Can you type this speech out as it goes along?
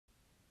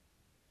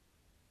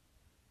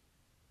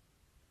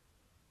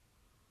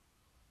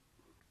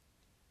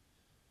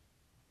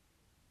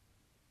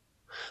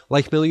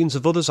Like millions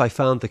of others, I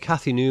found the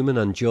Cathy Newman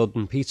and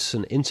Jordan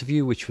Peterson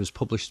interview, which was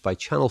published by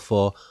Channel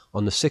 4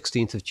 on the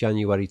 16th of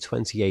January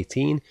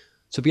 2018,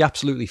 to be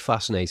absolutely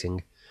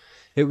fascinating.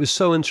 It was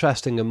so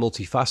interesting and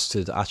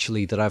multifaceted,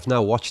 actually, that I've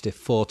now watched it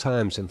 4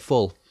 times in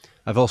full.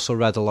 I've also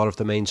read a lot of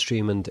the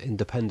mainstream and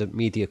independent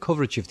media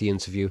coverage of the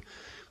interview,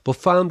 but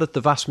found that the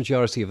vast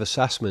majority of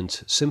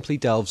assessment simply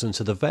delves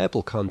into the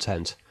verbal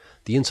content,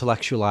 the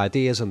intellectual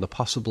ideas and the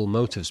possible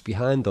motives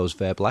behind those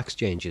verbal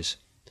exchanges.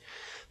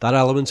 That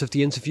element of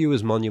the interview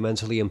is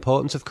monumentally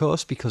important, of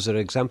course, because it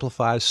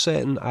exemplifies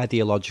certain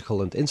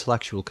ideological and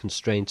intellectual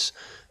constraints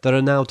that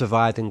are now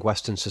dividing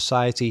Western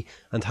society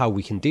and how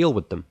we can deal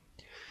with them.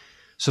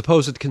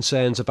 Supposed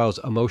concerns about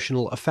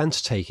emotional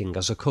offence-taking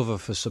as a cover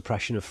for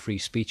suppression of free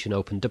speech and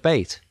open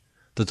debate,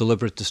 the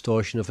deliberate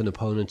distortion of an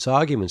opponent's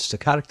arguments to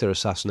character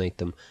assassinate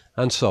them,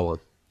 and so on.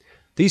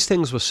 These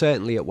things were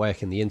certainly at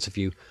work in the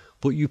interview,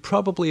 but you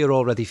probably are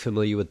already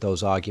familiar with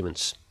those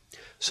arguments.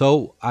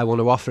 So, I want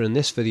to offer in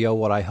this video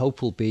what I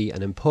hope will be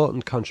an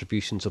important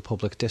contribution to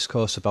public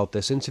discourse about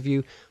this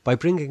interview by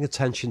bringing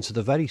attention to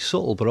the very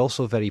subtle but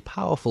also very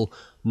powerful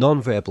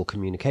non-verbal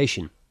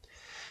communication.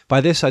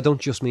 By this, I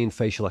don't just mean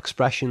facial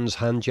expressions,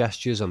 hand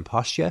gestures and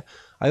posture,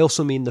 I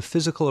also mean the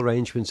physical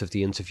arrangements of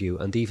the interview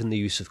and even the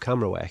use of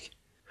camera work.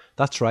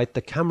 That's right,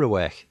 the camera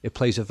work. It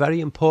plays a very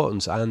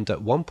important and,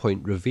 at one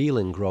point,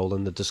 revealing role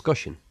in the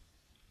discussion.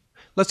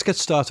 Let's get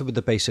started with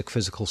the basic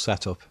physical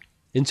setup.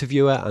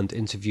 Interviewer and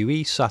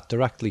interviewee sat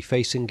directly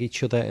facing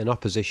each other in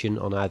opposition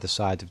on either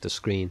side of the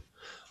screen.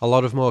 A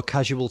lot of more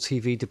casual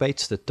TV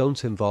debates that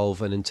don't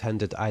involve an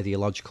intended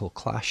ideological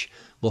clash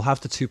will have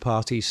the two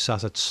parties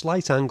sat at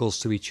slight angles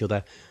to each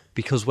other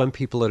because when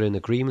people are in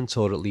agreement,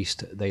 or at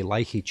least they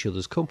like each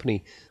other's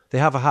company, they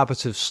have a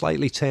habit of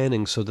slightly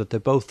turning so that they're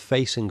both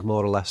facing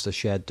more or less the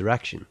shared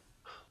direction.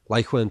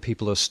 Like when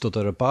people are stood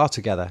at a bar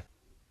together.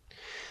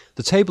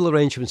 The table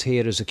arrangement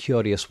here is a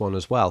curious one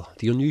as well.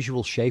 The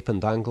unusual shape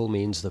and angle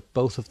means that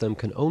both of them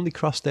can only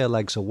cross their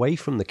legs away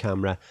from the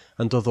camera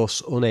and are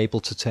thus unable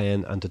to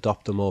turn and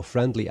adopt a more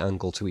friendly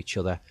angle to each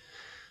other.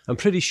 I'm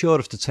pretty sure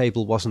if the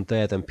table wasn't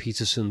there, then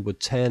Peterson would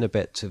turn a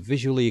bit to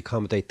visually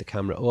accommodate the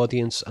camera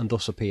audience and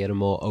thus appear a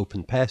more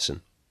open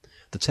person.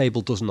 The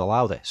table doesn't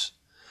allow this.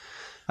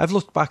 I've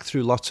looked back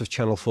through lots of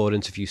Channel 4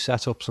 interview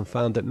setups and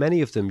found that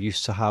many of them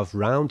used to have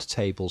round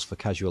tables for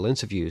casual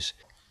interviews.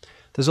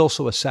 There's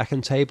also a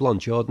second table on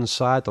Jordan's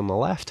side on the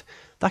left.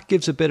 That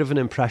gives a bit of an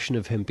impression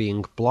of him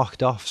being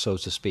blocked off, so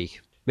to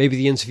speak. Maybe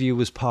the interview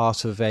was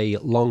part of a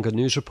longer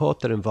news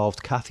report that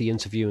involved Cathy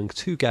interviewing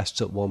 2 guests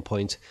at one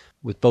point,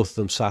 with both of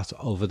them sat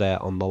over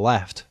there on the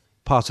left,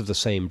 part of the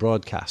same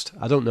broadcast.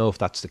 I don't know if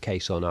that's the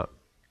case or not.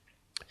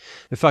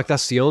 In fact,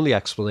 that's the only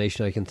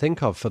explanation I can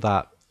think of for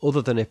that,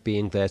 other than it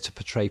being there to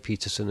portray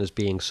Peterson as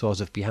being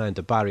sort of behind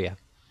a barrier.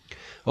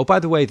 Oh, by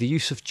the way, the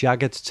use of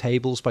jagged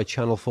tables by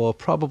Channel 4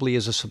 probably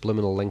is a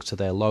subliminal link to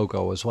their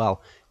logo as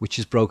well, which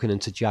is broken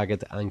into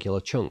jagged angular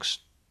chunks.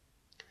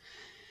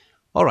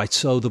 Alright,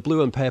 so the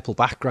blue and purple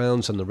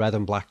backgrounds and the red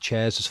and black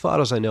chairs, as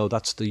far as I know,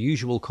 that's the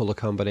usual colour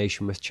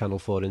combination with Channel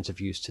 4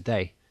 interviews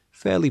today.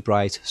 Fairly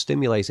bright,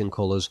 stimulating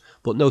colours,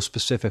 but no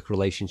specific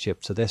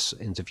relationship to this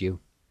interview.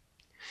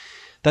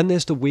 Then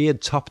there's the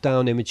weird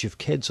top-down image of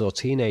kids or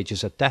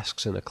teenagers at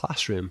desks in a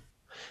classroom.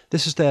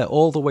 This is there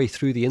all the way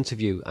through the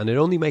interview, and it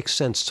only makes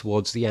sense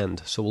towards the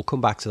end, so we'll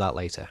come back to that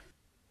later.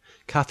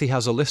 Cathy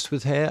has a list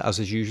with her, as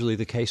is usually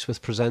the case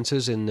with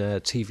presenters in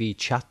TV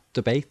chat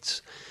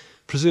debates.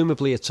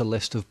 Presumably it's a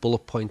list of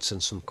bullet points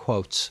and some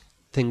quotes,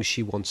 things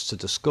she wants to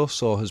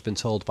discuss or has been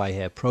told by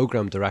her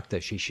programme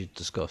director she should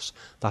discuss.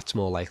 That's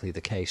more likely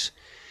the case.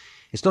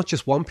 It's not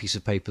just one piece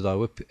of paper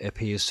though, it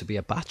appears to be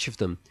a batch of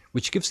them,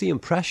 which gives the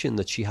impression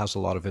that she has a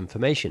lot of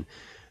information.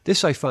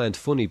 This I find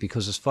funny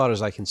because as far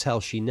as I can tell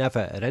she never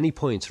at any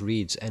point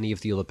reads any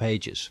of the other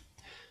pages.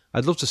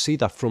 I'd love to see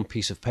that front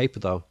piece of paper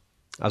though,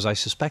 as I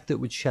suspect it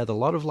would shed a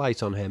lot of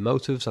light on her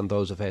motives and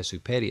those of her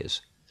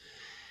superiors.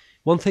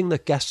 One thing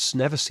that guests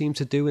never seem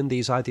to do in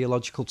these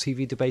ideological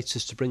TV debates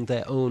is to bring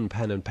their own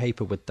pen and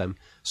paper with them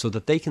so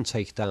that they can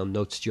take down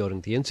notes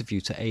during the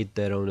interview to aid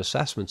their own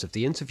assessment of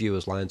the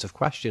interviewer's lines of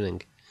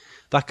questioning.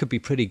 That could be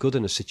pretty good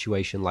in a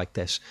situation like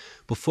this,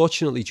 but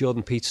fortunately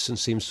Jordan Peterson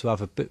seems to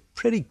have a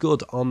pretty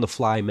good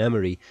on-the-fly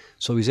memory,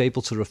 so he's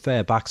able to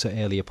refer back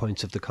to earlier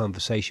points of the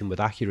conversation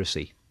with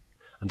accuracy.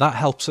 And that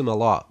helps him a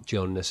lot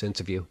during this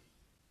interview.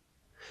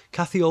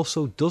 Cathy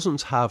also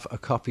doesn't have a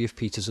copy of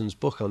Peterson's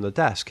book on the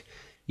desk,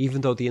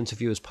 even though the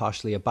interview is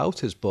partially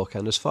about his book,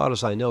 and as far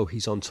as I know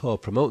he's on tour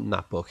promoting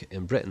that book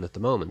in Britain at the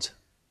moment.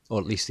 Or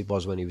at least he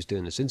was when he was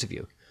doing this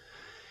interview.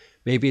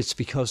 Maybe it's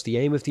because the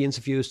aim of the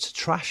interview is to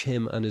trash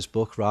him and his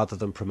book rather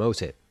than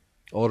promote it.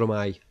 Or am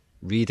I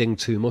reading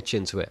too much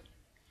into it?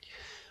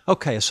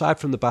 Okay, aside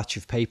from the batch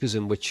of papers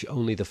in which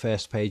only the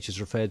first page is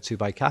referred to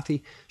by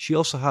Cathy, she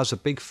also has a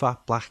big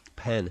fat black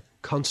pen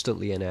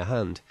constantly in her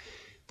hand,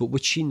 but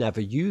which she never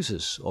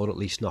uses, or at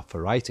least not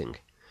for writing.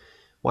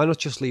 Why not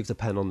just leave the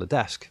pen on the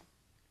desk?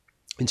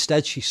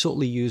 Instead, she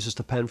subtly uses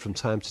the pen from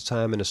time to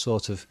time in a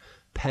sort of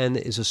pen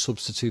is a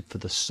substitute for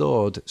the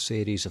sword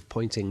series of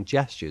pointing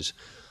gestures,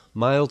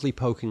 mildly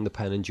poking the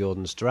pen in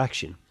Jordan's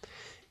direction.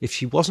 If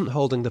she wasn't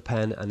holding the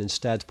pen and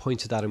instead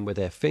pointed at him with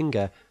her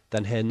finger,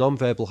 then her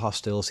non-verbal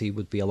hostility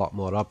would be a lot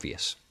more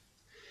obvious.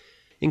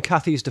 In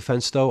Cathy's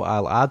defence though,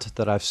 I'll add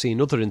that I've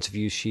seen other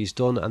interviews she's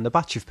done and the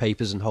batch of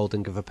papers and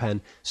holding of a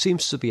pen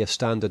seems to be a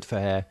standard for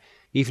her,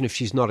 even if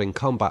she's not in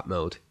combat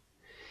mode.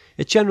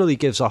 It generally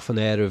gives off an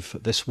air of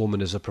this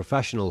woman is a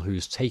professional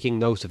who's taking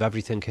note of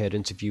everything her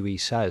interviewee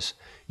says,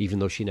 even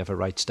though she never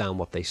writes down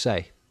what they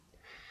say.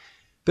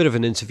 Bit of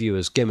an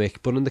interviewer's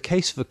gimmick, but in the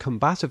case of a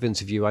combative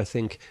interview, I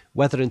think,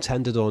 whether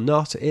intended or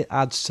not, it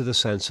adds to the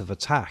sense of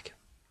attack.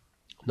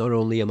 Not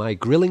only am I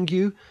grilling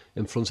you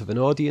in front of an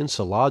audience,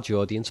 a large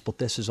audience, but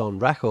this is on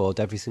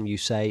record, everything you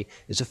say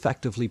is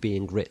effectively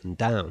being written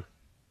down.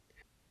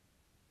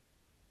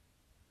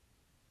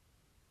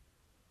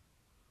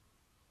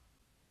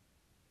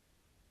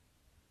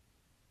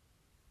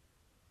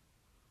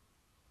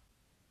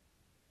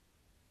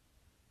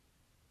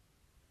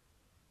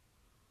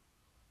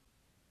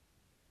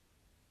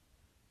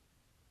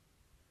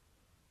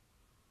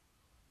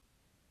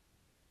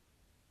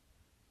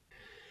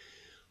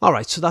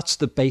 Alright, so that's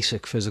the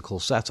basic physical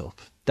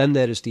setup. Then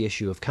there is the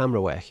issue of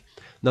camera work.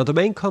 Now the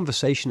main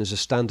conversation is a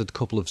standard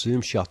couple of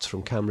zoom shots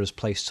from cameras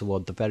placed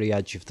toward the very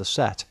edge of the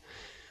set,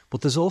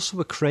 but there's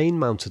also a crane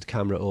mounted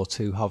camera or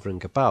two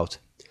hovering about.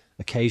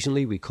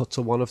 Occasionally we cut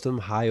to one of them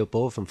high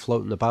above and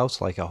floating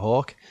about like a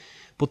hawk,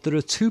 but there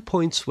are 2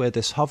 points where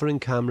this hovering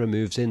camera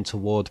moves in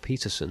toward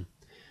Peterson.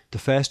 The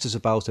first is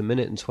about 1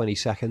 minute and 20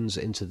 seconds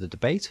into the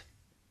debate.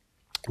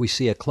 We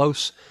see a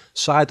close,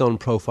 side-on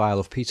profile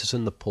of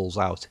Peterson that pulls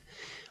out.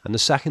 And the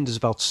second is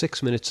about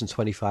 6 minutes and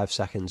 25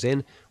 seconds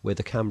in, where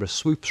the camera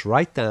swoops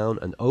right down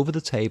and over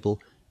the table,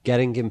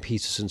 getting in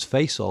Peterson's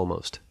face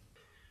almost.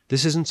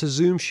 This isn't a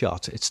zoom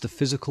shot, it's the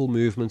physical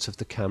movement of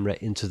the camera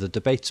into the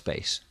debate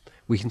space.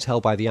 We can tell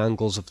by the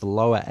angles of the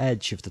lower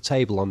edge of the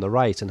table on the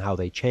right and how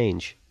they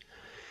change.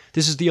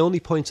 This is the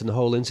only point in the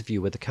whole interview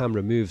where the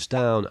camera moves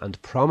down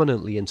and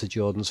prominently into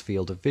Jordan's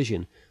field of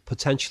vision,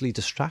 potentially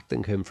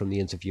distracting him from the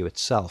interview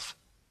itself.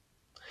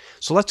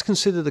 So let's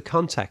consider the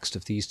context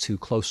of these 2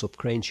 close-up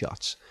crane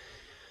shots.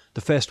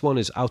 The first one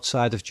is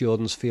outside of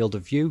Jordan's field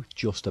of view,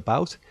 just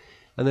about,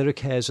 and it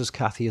occurs as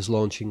Cathy is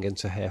launching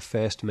into her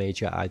first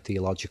major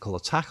ideological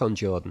attack on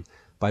Jordan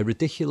by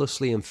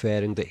ridiculously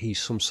inferring that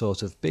he's some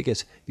sort of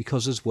bigot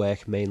because his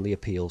work mainly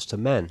appeals to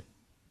men.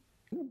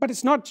 But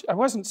it's not, I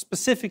wasn't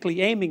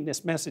specifically aiming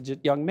this message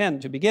at young men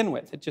to begin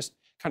with. It just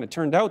kind of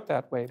turned out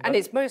that way. And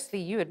it's mostly,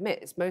 you admit,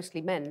 it's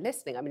mostly men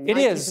listening. I mean, it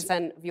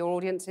 90% of your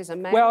audiences are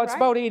men, Well, it's right?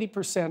 about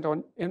 80%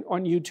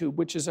 on YouTube,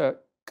 which is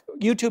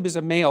YouTube is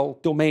a male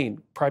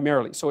domain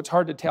primarily. So it's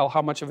hard to tell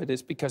how much of it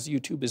is because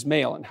YouTube is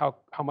male and how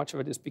much of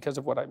it is because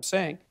of what I'm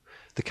saying.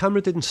 The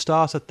camera didn't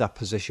start at that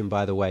position,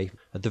 by the way.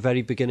 At the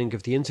very beginning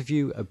of the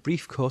interview, a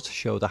brief cut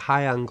showed a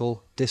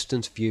high-angle,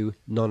 distant view,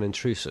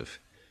 non-intrusive.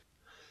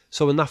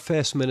 So in that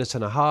first minute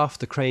and a half,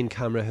 the crane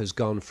camera has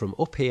gone from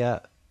up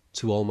here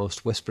to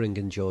almost whispering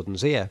in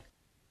Jordan's ear.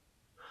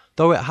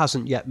 Though it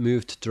hasn't yet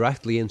moved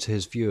directly into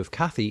his view of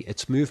Cathy,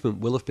 its movement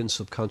will have been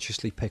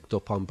subconsciously picked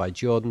up on by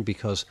Jordan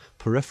because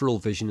peripheral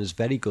vision is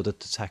very good at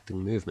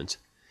detecting movement.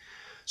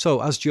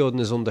 So as Jordan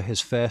is under his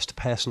first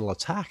personal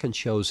attack and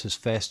shows his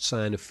first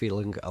sign of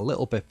feeling a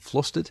little bit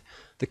flustered,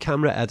 the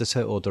camera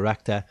editor or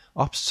director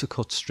opts to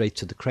cut straight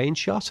to the crane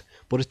shot,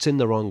 but it's in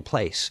the wrong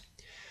place.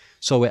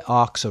 So it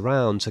arcs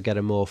around to get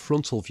a more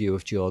frontal view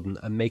of Jordan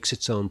and makes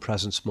its own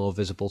presence more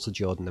visible to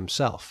Jordan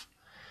himself.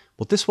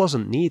 But this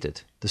wasn't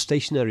needed. The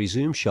stationary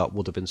zoom shot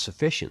would have been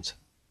sufficient.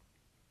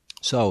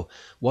 So,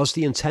 was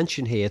the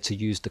intention here to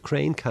use the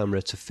crane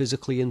camera to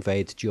physically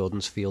invade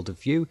Jordan's field of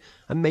view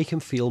and make him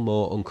feel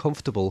more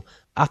uncomfortable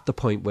at the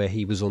point where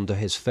he was under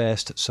his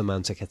first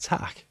semantic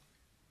attack?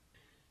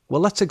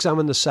 Well, let's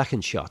examine the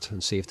second shot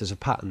and see if there's a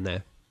pattern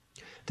there.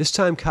 This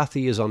time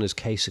Cathy is on his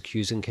case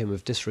accusing him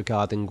of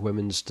disregarding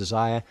women's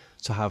desire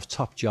to have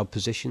top job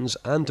positions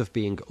and of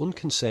being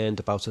unconcerned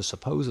about a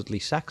supposedly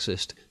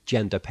sexist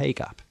gender pay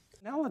gap.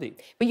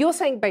 But you're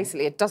saying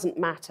basically it doesn't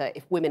matter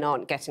if women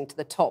aren't getting to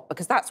the top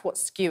because that's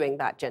what's skewing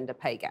that gender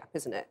pay gap,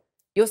 isn't it?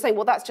 You're saying,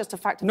 well, that's just a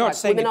fact of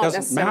life. Women aren't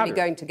necessarily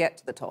going to get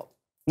to the top.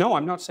 No,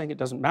 I'm not saying it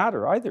doesn't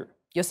matter either.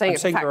 You're saying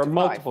it's a fact of life. There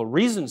are multiple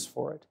reasons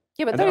for it.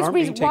 Yeah, but those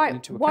reasons,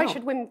 why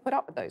should women put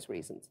up with those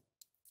reasons?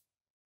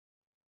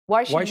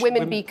 Why should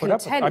women be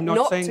content I'm not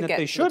not saying to that get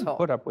they to the should top?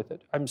 put up with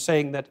it. I'm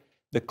saying that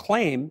the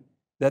claim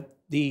that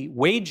the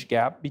wage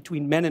gap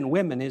between men and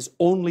women is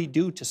only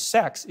due to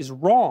sex is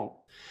wrong.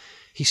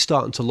 He's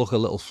starting to look a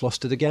little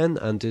flustered again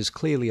and is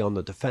clearly on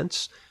the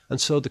defence, and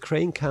so the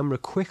crane camera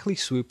quickly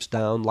swoops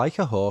down like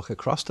a hawk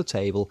across the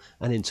table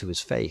and into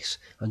his face,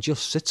 and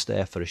just sits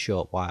there for a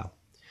short while.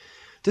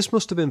 This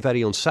must have been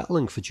very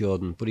unsettling for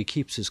Jordan, but he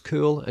keeps his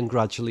cool and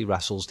gradually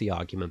wrestles the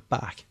argument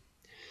back.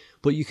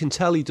 But you can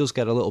tell he does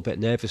get a little bit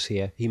nervous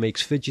here. He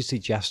makes fidgety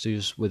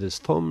gestures with his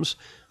thumbs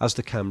as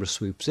the camera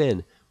swoops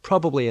in,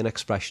 probably an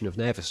expression of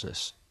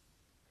nervousness.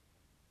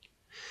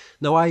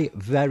 Now, I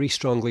very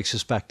strongly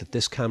suspect that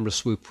this camera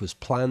swoop was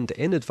planned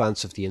in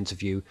advance of the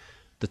interview.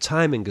 The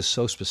timing is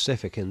so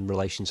specific in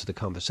relation to the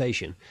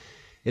conversation.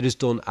 It is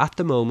done at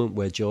the moment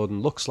where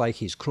Jordan looks like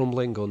he's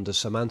crumbling under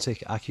semantic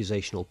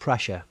accusational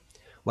pressure,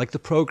 like the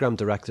programme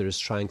director is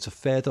trying to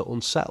further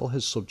unsettle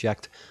his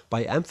subject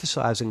by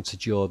emphasising to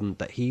Jordan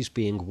that he's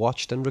being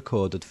watched and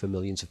recorded for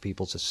millions of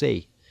people to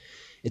see.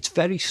 It's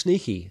very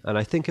sneaky, and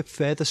I think it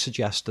further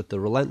suggests that the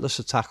relentless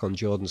attack on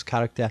Jordan's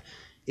character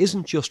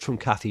isn't just from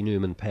Cathy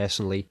Newman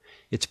personally.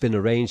 It's been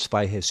arranged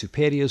by her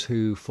superiors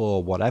who,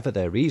 for whatever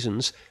their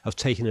reasons, have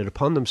taken it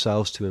upon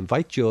themselves to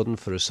invite Jordan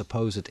for a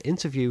supposed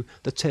interview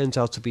that turns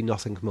out to be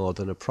nothing more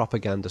than a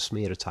propaganda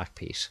smear attack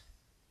piece.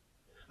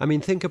 I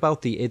mean, think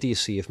about the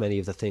idiocy of many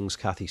of the things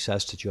Cathy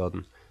says to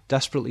Jordan,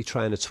 desperately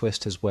trying to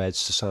twist his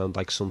words to sound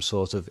like some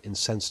sort of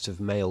insensitive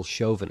male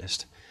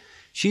chauvinist.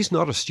 She's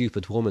not a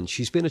stupid woman.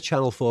 She's been a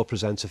Channel 4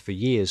 presenter for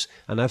years,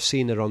 and I've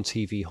seen her on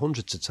TV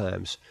hundreds of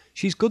times.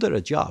 She's good at her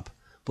job.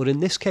 But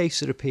in this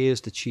case, it appears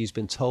that she's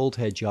been told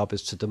her job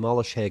is to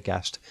demolish her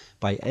guest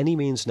by any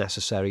means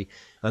necessary,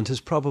 and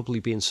has probably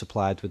been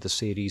supplied with a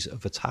series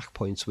of attack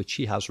points which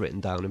she has written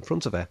down in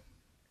front of her.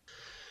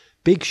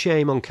 Big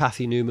shame on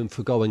Cathy Newman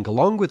for going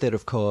along with it,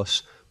 of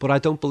course, but I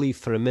don't believe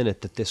for a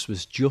minute that this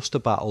was just a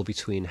battle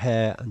between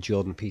her and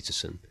Jordan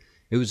Peterson.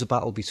 It was a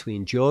battle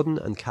between Jordan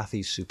and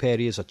Cathy's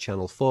superiors at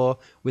Channel 4,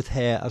 with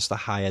her as the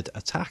hired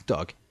attack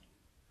dog.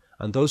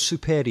 And those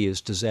superiors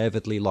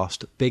deservedly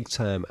lost big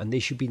time, and they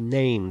should be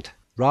named,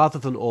 rather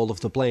than all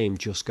of the blame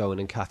just going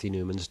in Cathy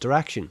Newman's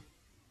direction.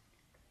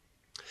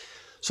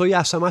 So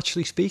yes, I'm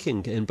actually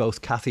speaking in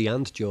both Cathy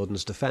and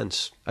Jordan's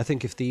defence. I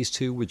think if these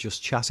two were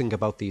just chatting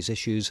about these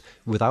issues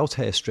without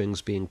her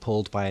strings being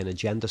pulled by an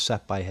agenda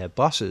set by her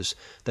bosses,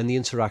 then the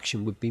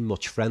interaction would be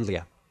much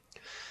friendlier.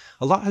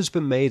 A lot has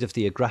been made of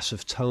the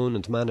aggressive tone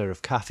and manner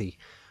of Cathy,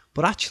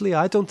 but actually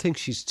I don't think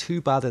she's too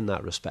bad in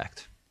that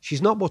respect.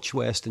 She's not much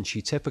worse than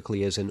she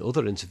typically is in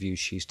other interviews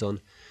she's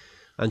done,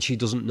 and she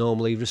doesn't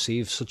normally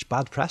receive such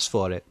bad press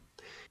for it.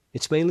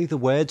 It's mainly the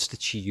words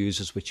that she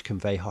uses which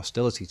convey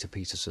hostility to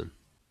Peterson.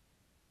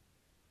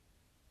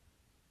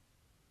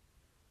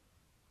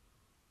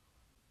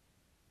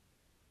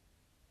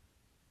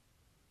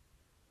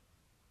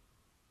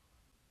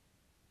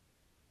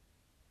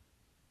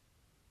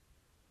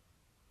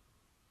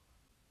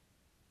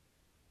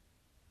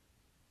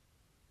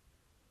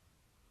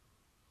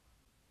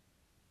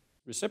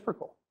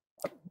 Reciprocal,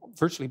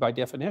 virtually by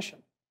definition.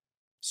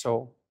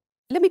 So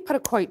let me put a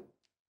quote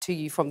to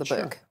you from the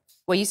book,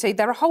 where you say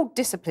there are whole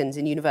disciplines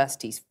in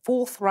universities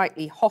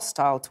forthrightly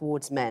hostile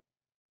towards men.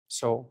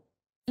 So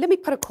let me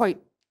put a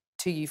quote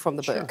to you from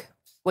the book,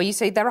 where you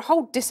say there are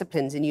whole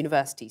disciplines in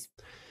universities.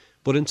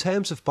 But in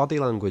terms of body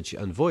language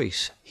and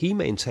voice, he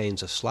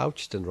maintains a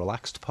slouched and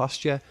relaxed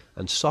posture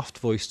and soft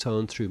voice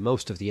tone through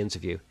most of the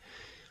interview.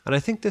 And I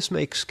think this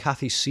makes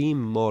Cathy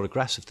seem more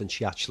aggressive than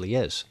she actually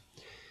is.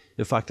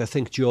 In fact, I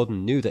think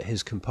Jordan knew that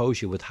his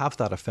composure would have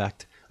that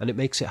effect, and it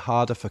makes it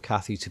harder for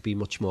Cathy to be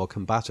much more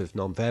combative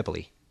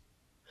non-verbally.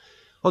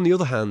 On the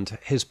other hand,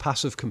 his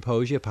passive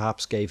composure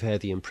perhaps gave her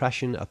the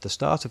impression at the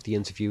start of the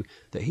interview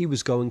that he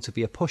was going to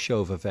be a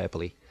pushover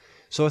verbally,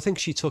 so I think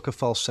she took a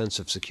false sense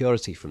of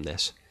security from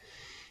this.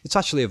 It's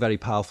actually a very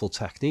powerful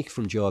technique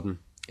from Jordan.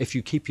 If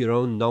you keep your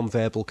own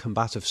non-verbal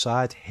combative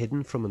side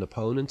hidden from an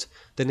opponent,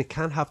 then it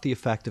can have the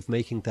effect of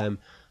making them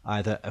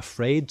either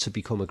afraid to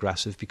become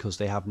aggressive because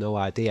they have no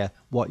idea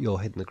what your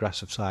hidden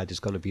aggressive side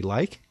is going to be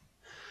like,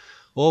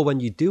 or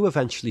when you do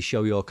eventually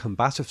show your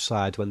combative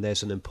side when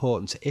there's an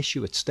important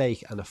issue at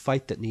stake and a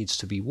fight that needs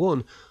to be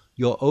won,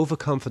 your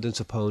overconfident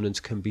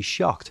opponent can be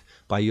shocked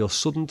by your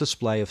sudden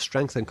display of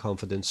strength and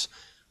confidence,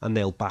 and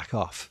they'll back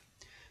off.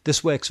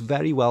 This works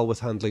very well with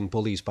handling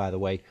bullies, by the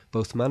way,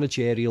 both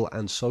managerial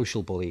and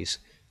social bullies.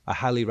 I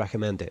highly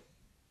recommend it.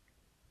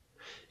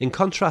 In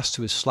contrast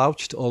to his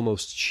slouched,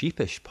 almost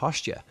sheepish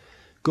posture,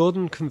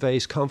 Gordon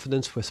conveys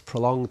confidence with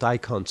prolonged eye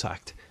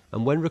contact,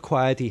 and when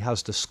required he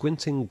has the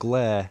squinting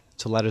glare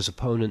to let his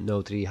opponent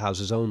know that he has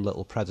his own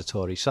little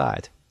predatory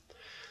side.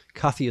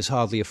 Cathy is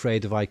hardly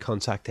afraid of eye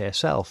contact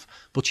herself,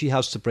 but she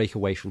has to break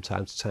away from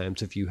time to time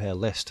to view her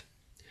list.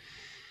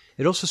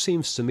 It also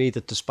seems to me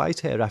that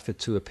despite her effort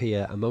to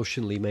appear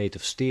emotionally made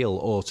of steel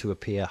or to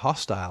appear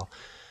hostile,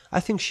 I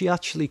think she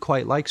actually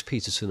quite likes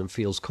Peterson and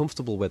feels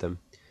comfortable with him.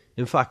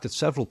 In fact, at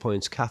several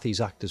points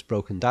Cathy's act is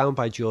broken down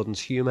by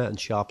Jordan's humour and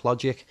sharp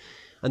logic,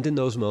 and in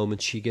those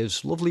moments she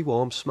gives lovely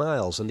warm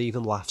smiles and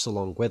even laughs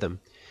along with him.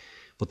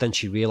 But then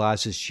she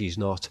realises she's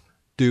not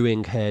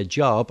doing her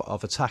job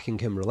of attacking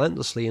him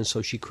relentlessly, and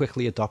so she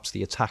quickly adopts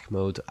the attack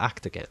mode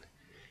act again.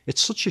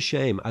 It's such a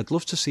shame. I'd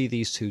love to see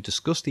these two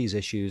discuss these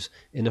issues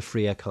in a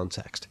freer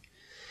context.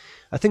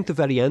 I think the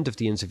very end of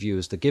the interview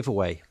is the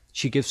giveaway.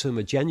 She gives him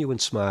a genuine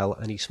smile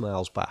and he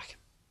smiles back.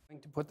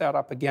 To put that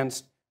up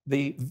against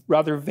the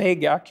rather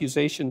vague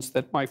accusations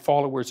that my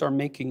followers are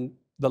making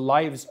the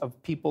lives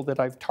of people that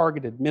I've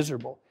targeted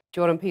miserable.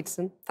 Jordan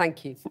Peterson,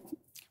 thank you.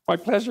 My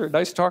pleasure.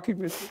 Nice talking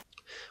with you.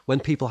 When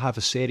people have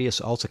a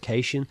serious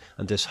altercation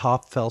and there's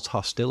heartfelt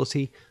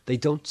hostility, they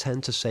don't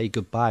tend to say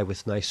goodbye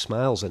with nice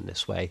smiles in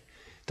this way.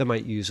 They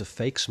might use a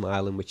fake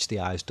smile in which the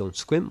eyes don't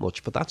squint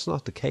much, but that's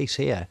not the case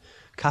here.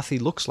 Cathy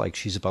looks like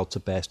she's about to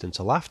burst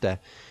into laughter.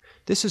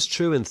 This is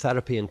true in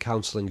therapy and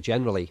counselling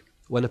generally.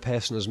 When a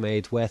person has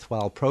made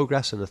worthwhile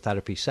progress in a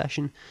therapy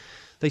session,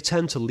 they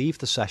tend to leave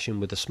the session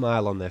with a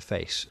smile on their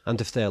face,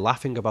 and if they're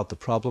laughing about the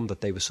problem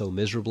that they were so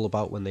miserable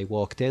about when they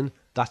walked in,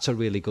 that's a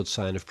really good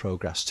sign of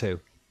progress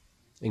too.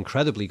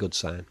 Incredibly good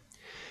sign.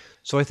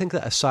 So I think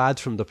that aside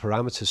from the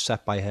parameters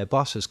set by her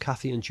bosses,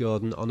 Cathy and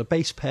Jordan on a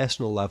base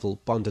personal level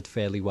bonded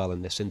fairly well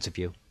in this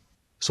interview.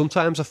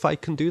 Sometimes a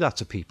fight can do that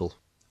to people.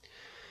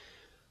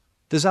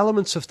 There's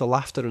elements of the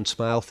laughter and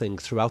smile thing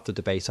throughout the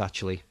debate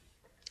actually.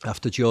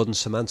 After Jordan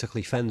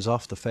semantically fends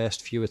off the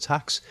first few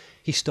attacks,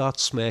 he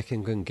starts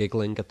smirking and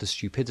giggling at the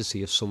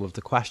stupidity of some of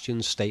the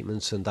questions,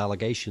 statements and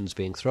allegations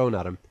being thrown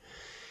at him.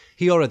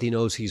 He already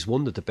knows he's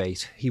won the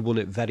debate. He won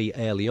it very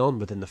early on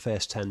within the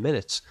first 10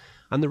 minutes,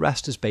 and the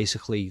rest is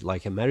basically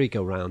like a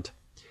merry-go-round.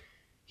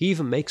 He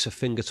even makes a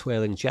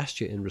finger-twirling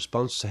gesture in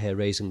response to her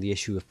raising the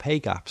issue of pay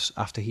gaps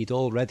after he'd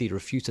already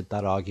refuted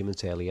that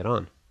argument earlier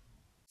on.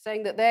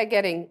 Saying that they're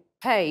getting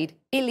paid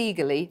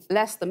illegally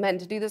less than men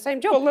to do the same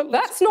job. Well,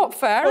 that's not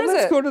fair, is it?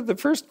 Let's go to the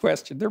first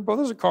question.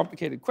 Those are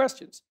complicated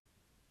questions.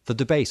 The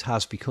debate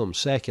has become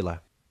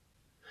circular.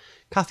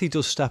 Cathy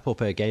does step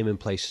up her game in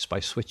places by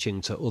switching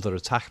to other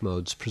attack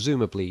modes,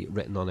 presumably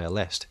written on her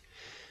list,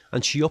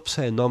 and she ups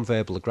her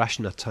non-verbal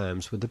aggression at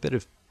times with a bit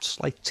of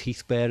slight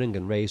teeth-baring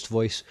and raised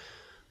voice,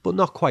 but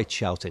not quite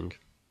shouting.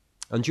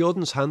 And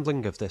Jordan's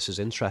handling of this is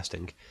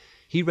interesting.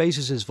 He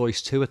raises his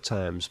voice too at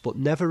times, but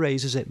never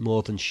raises it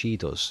more than she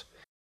does.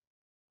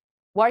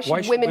 Why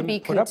should women be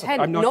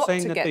content I'm not not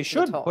saying to that get they to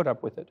should the top? put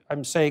up with it.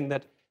 I'm saying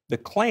that the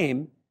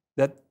claim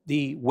that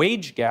the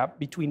wage gap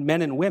between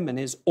men and women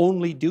is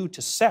only due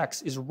to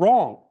sex is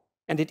wrong.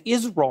 And it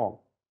is wrong.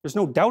 There's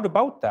no doubt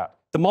about that.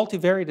 The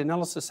multivariate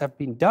analysis have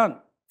been done.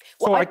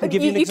 So I can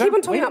give you an example.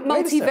 You keep on talking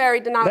about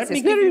multivariate analysis. Let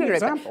me give you an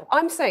example.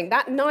 I'm saying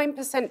that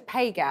 9%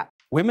 pay gap.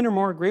 Women are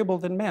more agreeable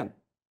than men.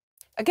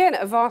 Again,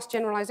 a vast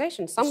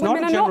generalisation. Some It's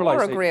women not a are not more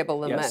generalisation.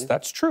 agreeable than men. Yes,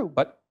 that's true.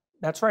 But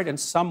that's right. And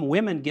some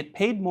women get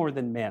paid more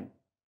than men.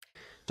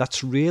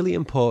 That's really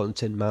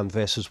important in man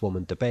versus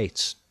woman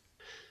debates.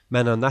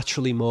 Men are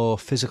naturally more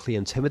physically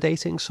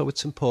intimidating, so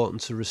it's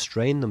important to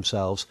restrain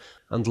themselves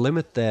and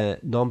limit their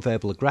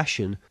non-verbal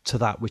aggression to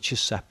that which is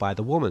set by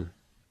the woman.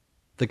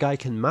 The guy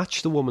can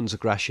match the woman's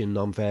aggression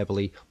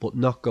non-verbally, but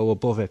not go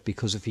above it,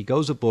 because if he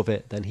goes above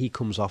it, then he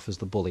comes off as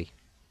the bully.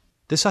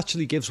 This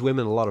actually gives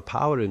women a lot of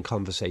power in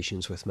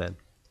conversations with men.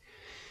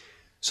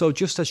 So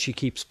just as she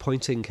keeps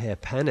pointing her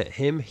pen at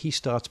him, he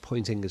starts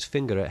pointing his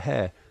finger at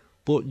her,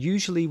 but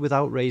usually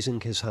without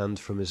raising his hand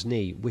from his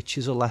knee, which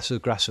is a less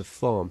aggressive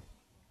form.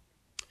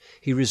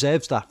 He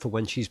reserves that for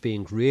when she's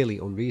being really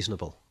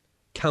unreasonable,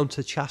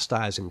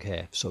 counter-chastising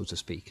her, so to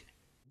speak.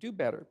 Do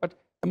better,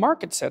 but the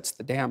market sets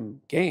the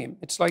damn game.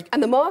 It's like...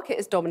 And the market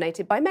is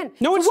dominated by men.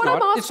 No, so it's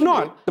not. It's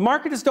not. The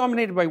market is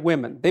dominated by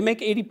women. They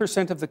make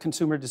 80% of the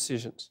consumer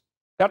decisions.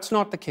 That's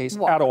not the case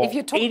at all. If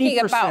you're talking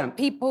 80%. about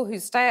people who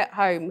stay at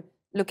home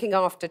looking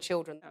after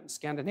children. In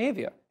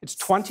Scandinavia, it's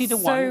 20 to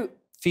 1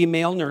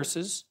 female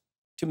nurses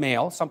to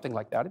male, something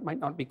like that. It might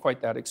not be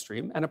quite that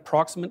extreme, and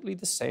approximately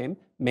the same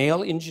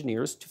male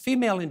engineers to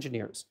female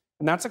engineers.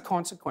 And that's a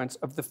consequence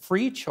of the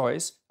free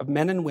choice of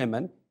men and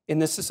women in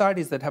the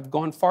societies that have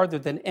gone farther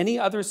than any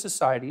other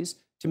societies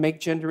to make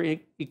gender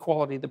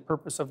equality the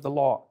purpose of the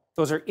law.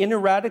 Those are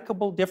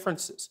ineradicable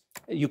differences.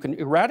 You can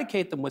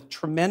eradicate them with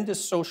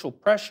tremendous social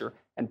pressure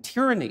and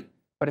tyranny,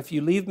 but if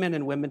you leave men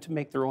and women to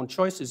make their own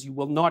choices, you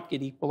will not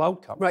get equal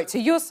outcomes. Right, so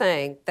you're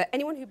saying that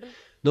anyone who...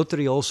 Note that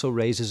he also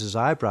raises his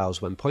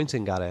eyebrows when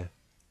pointing at her.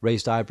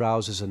 Raised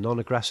eyebrows is a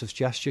non-aggressive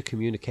gesture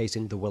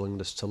communicating the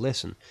willingness to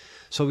listen.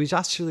 So he's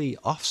actually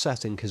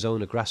offsetting his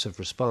own aggressive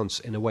response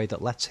in a way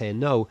that lets her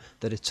know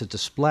that it's a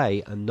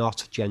display and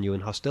not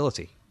genuine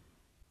hostility.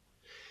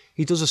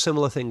 He does a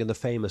similar thing in the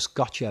famous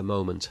gotcha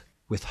moment.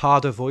 With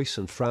harder voice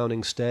and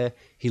frowning stare,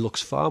 he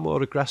looks far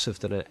more aggressive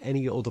than at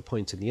any other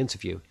point in the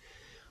interview.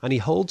 And he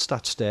holds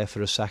that stare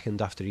for a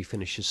second after he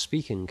finishes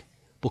speaking,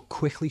 but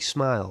quickly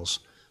smiles,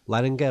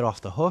 letting her off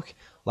the hook,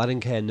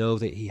 letting her know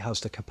that he has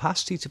the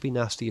capacity to be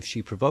nasty if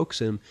she provokes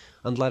him,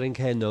 and letting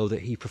her know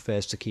that he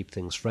prefers to keep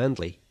things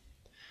friendly.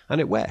 And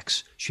it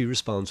works. She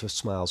responds with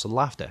smiles and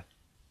laughter.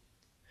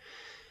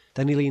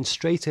 Then he leans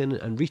straight in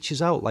and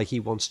reaches out like he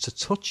wants to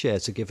touch her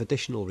to give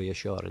additional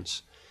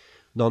reassurance.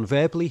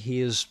 Non-verbally, he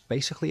is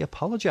basically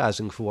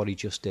apologising for what he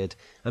just did,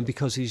 and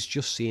because he's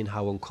just seen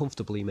how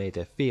uncomfortable he made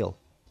her feel.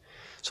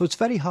 So it's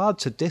very hard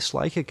to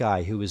dislike a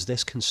guy who is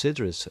this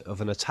considerate of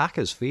an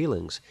attacker's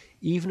feelings,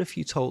 even if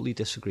you totally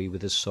disagree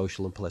with his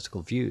social and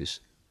political views.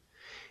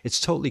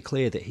 It's totally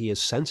clear that he is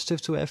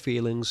sensitive to her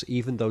feelings,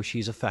 even though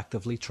she's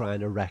effectively trying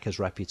to wreck his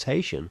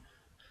reputation.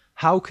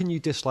 How can you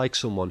dislike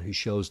someone who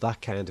shows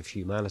that kind of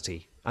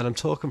humanity? And I'm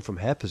talking from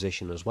her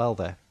position as well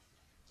there.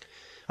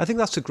 I think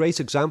that's a great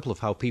example of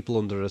how people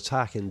under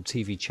attack in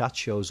TV chat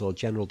shows or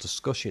general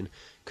discussion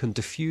can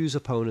diffuse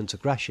opponent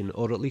aggression,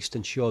 or at least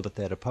ensure that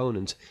their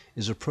opponent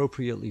is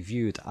appropriately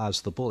viewed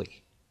as the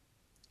bully.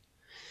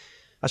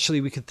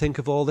 Actually, we could think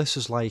of all this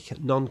as like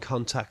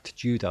non-contact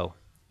judo,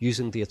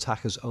 using the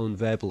attacker's own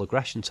verbal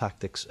aggression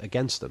tactics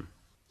against them.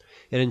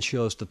 It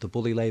ensures that the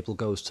bully label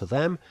goes to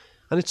them,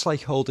 and it's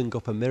like holding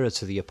up a mirror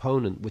to the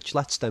opponent, which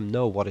lets them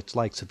know what it's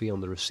like to be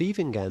on the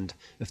receiving end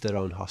of their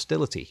own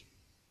hostility.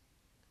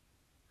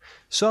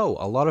 So,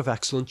 a lot of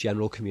excellent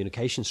general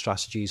communication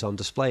strategies on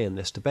display in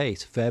this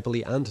debate,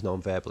 verbally and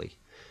non-verbally.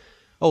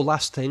 Oh,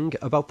 last thing,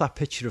 about that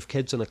picture of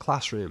kids in a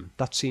classroom,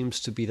 that seems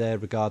to be there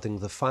regarding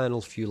the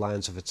final few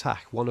lines of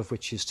attack, one of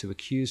which is to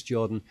accuse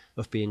Jordan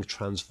of being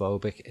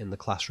transphobic in the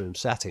classroom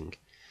setting.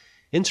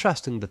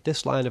 Interesting that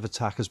this line of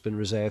attack has been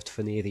reserved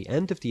for near the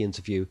end of the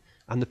interview,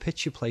 and the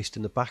picture placed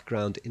in the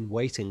background in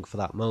waiting for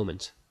that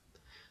moment.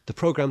 The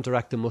programme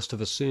director must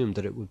have assumed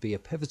that it would be a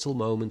pivotal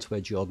moment where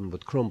Jordan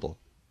would crumble.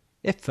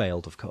 It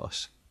failed, of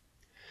course.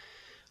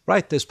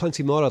 Right, there's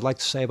plenty more I'd like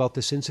to say about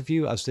this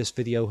interview, as this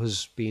video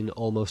has been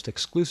almost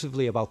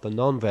exclusively about the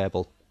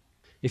non-verbal.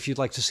 If you'd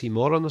like to see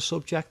more on the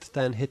subject,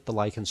 then hit the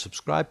like and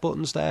subscribe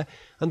buttons there,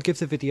 and give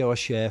the video a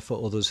share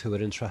for others who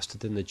are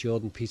interested in the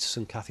Jordan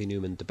Peterson-Cathy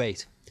Newman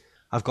debate.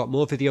 I've got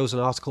more videos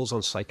and articles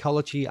on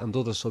psychology and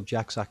other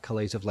subjects at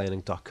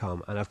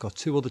collativelearning.com, and I've got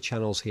 2 other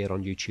channels here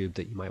on YouTube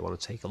that you might want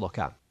to take a look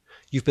at.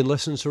 You've been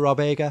listening to Rob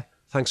Ager.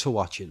 Thanks for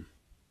watching.